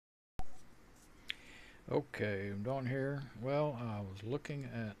Okay, I'm down here. Well, I was looking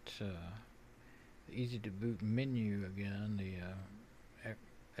at the easy to boot menu again, the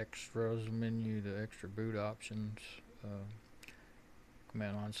extras menu, the extra boot options, uh,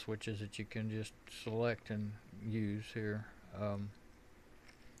 command line switches that you can just select and use here.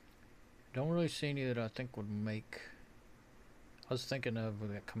 Don't really see any that I think would make. I was thinking of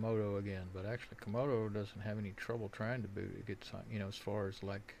that Komodo again, but actually Komodo doesn't have any trouble trying to boot. It gets, as far as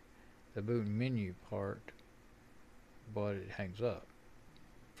like the boot menu part, but it hangs up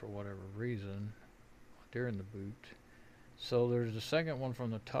for whatever reason during the boot. So there's the second one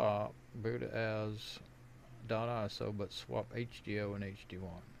from the top, boot as .iso, but swap HDO and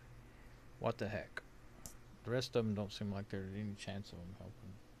HD1. What the heck? The rest of them don't seem like there's any chance of them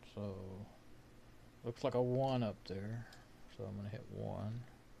helping. So looks like a 1 up there. So I'm gonna hit 1.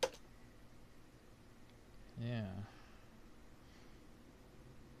 Yeah.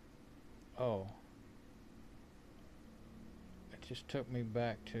 Oh. It just took me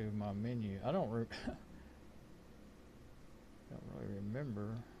back to my menu. I don't really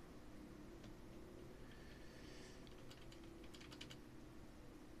remember.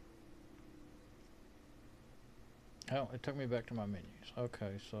 Oh, it took me back to my menus.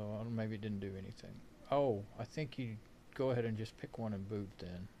 Okay, so maybe it didn't do anything. Oh, I think you go ahead and just pick one and boot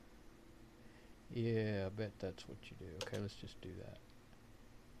then. Yeah, I bet that's what you do. Okay, let's just do that.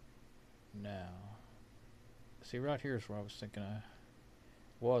 Now, see right here is where I was thinking I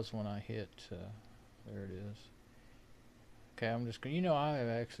was when I hit, there it is. Okay, I'm just gonna, I have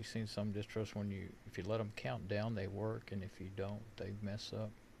actually seen some distros when if you let them count down, they work, and if you don't, they mess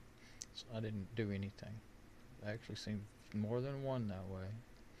up. So I didn't do anything. I actually seen more than one that way.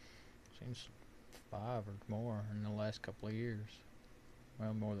 Seen 5 or more in the last couple of years.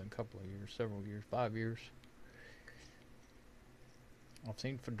 Well, more than a couple of years, several years, 5 years. I've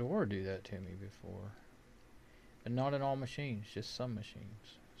seen Fedora do that to me before. But not in all machines, just some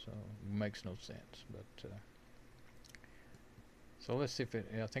machines. So it makes no sense. But so let's see if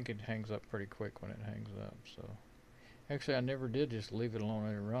I think it hangs up pretty quick when it hangs up. So actually I never did just leave it alone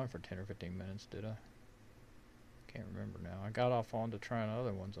and let it run for 10 or 15 minutes, did I? Can't remember now. I got off on to trying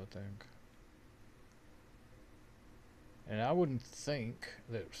other ones, I think. And I wouldn't think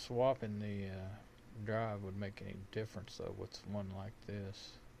that swapping the drive would make any difference though with one like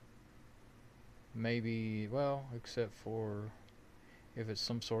this. Maybe, well, except for if it's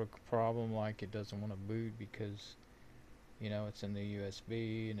some sort of problem like it doesn't want to boot because it's in the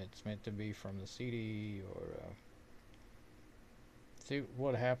USB and it's meant to be from the CD, or see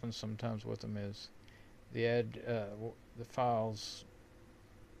what happens sometimes with them is the files,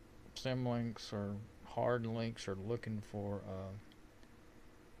 symlinks or hard links are looking for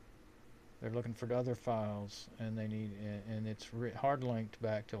they're looking for the other files, and they need and it's hard linked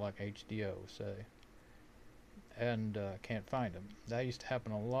back to like HDO, say, and can't find them. That used to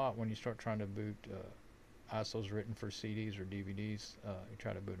happen a lot when you start trying to boot ISOs written for CDs or DVDs. You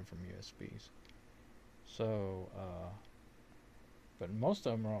try to boot them from USBs. So but most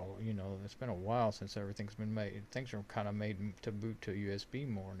of them are all, it's been a while since everything's been made. Things are kind of made to boot to USB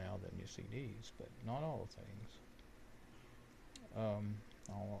more now than your CDs, but not all things.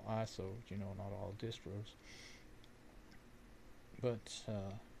 All ISOs, not all distros. But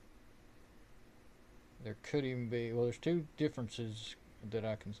there could even be, well, there's 2 differences that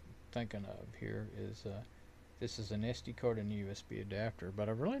I can thinking of here. Is this is an SD card and USB adapter, but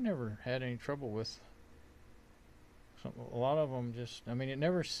I've really never had any trouble with a lot of them. Just, it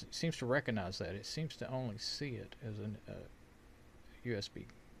never seems to recognize that. It seems to only see it as a USB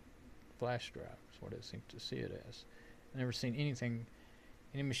flash drive. Is what it seems to see it as. I've never seen anything,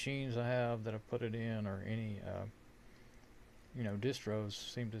 any machines I have that I've put it in, or any distros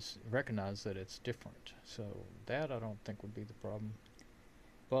seem to recognize that it's different. So that I don't think would be the problem.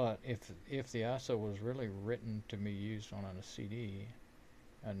 But if the ISO was really written to be used on a CD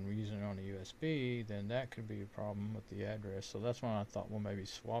and using it on a USB, then that could be a problem with the address. So that's when I thought, well, maybe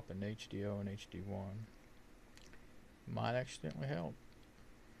swapping HDO and HD1 might accidentally help.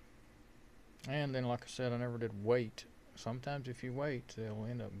 And then, like I said, I never did wait. Sometimes if you wait, they'll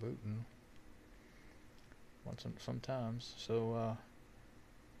end up booting. Sometimes. So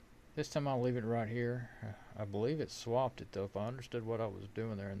this time I'll leave it right here. I believe it swapped it though. If I understood what I was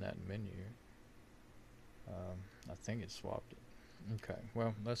doing there in that menu, I think it swapped it. Okay,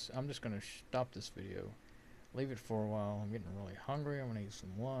 well, I'm just going to stop this video, leave it for a while. I'm getting really hungry. I'm going to eat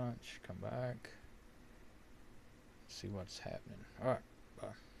some lunch, come back, see what's happening. Alright, bye.